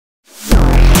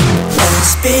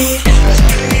SBTV.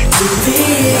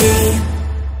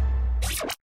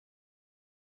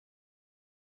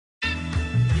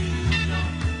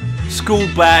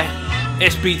 Skooled By,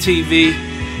 SBTV,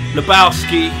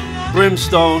 Lebowski,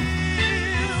 Brimstone,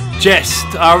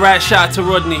 Jehst. Alright, shout out to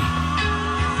Rodney.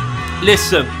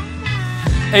 Listen.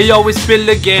 Hey yo, it's Bill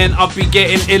again, I'll be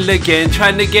getting ill again,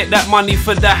 trying to get that money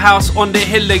for the house on the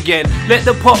hill again. Let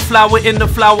the pot flower in the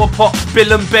flower pot,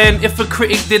 Bill and Ben. If a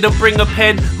critic didn't bring a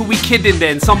pen, who we kidding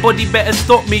then? Somebody better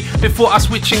stop me before I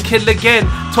switch and kill again.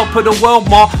 Top of the world,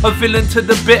 ma, a villain to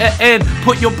the bitter end.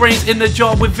 Put your brains in a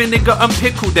jar with vinegar and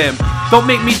pickle them. Don't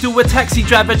make me do a taxi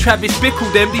driver, Travis Bickle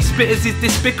them. These spitters is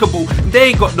despicable,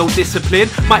 they ain't got no discipline.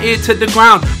 My ear to the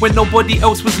ground when nobody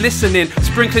else was listening.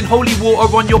 Sprinkling holy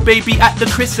water on your baby at the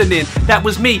christening. That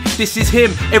was me, this is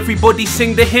him, everybody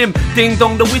sing the hymn. Ding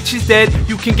dong, the witch is dead,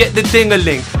 you can get the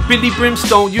ding-a-ling. Billy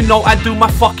Brimstone, you know I do my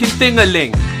fucking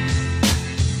thing-a-ling.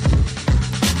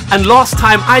 And last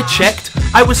time I checked,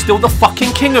 I was still the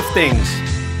fucking king of things.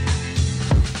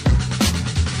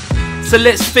 So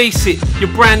let's face it,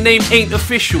 your brand name ain't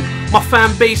official. My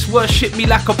fan base worship me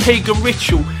like a pagan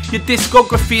ritual. Your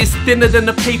discography is thinner than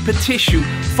a paper tissue.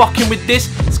 Fucking with this,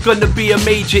 it's gonna be a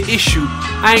major issue.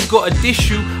 I ain't got a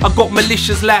dissue, I got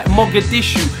militias like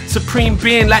Mogadishu. Supreme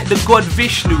being like the god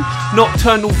Vishnu.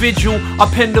 Nocturnal vigil, I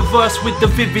pen the verse with the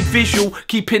vivid visual,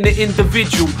 keeping it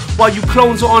individual. While you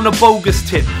clones are on a bogus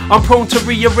tip, I'm prone to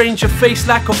rearrange your face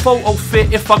like a photo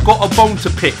fit if I got a bone to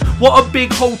pick. What a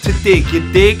big hole to dig, you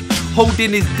dig?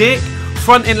 Holding his dick,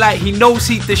 fronting like he knows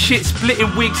he's the shit,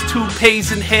 splitting wigs,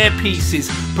 toupees and hair pieces.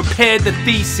 Prepare the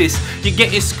thesis, you're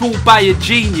getting schooled by a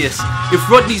genius. If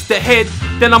Rodney's the head,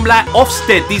 then I'm like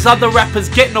Ofsted. These other rappers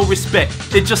get no respect,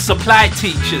 they're just supply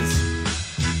teachers.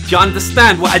 Do you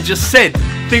understand what I just said?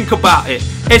 Think about it.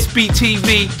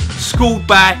 SBTV, Skooled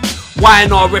By,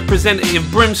 YNR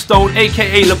representative Brimstone,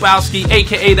 aka Lebowski,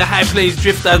 aka the High Plains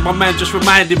Drifter, as my man just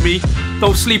reminded me.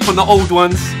 Don't sleep on the old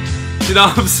ones. You know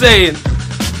what I'm saying?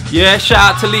 Yeah,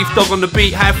 shout out to Leaf Dog on the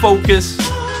beat, High Focus.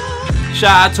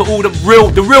 Shout out to all the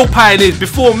real pioneers.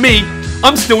 Before me,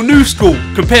 I'm still new school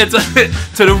compared to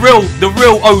the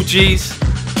real OGs.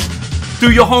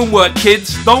 Do your homework,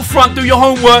 kids. Don't front, do your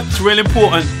homework. It's real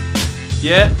important.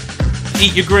 Yeah?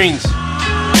 Eat your greens.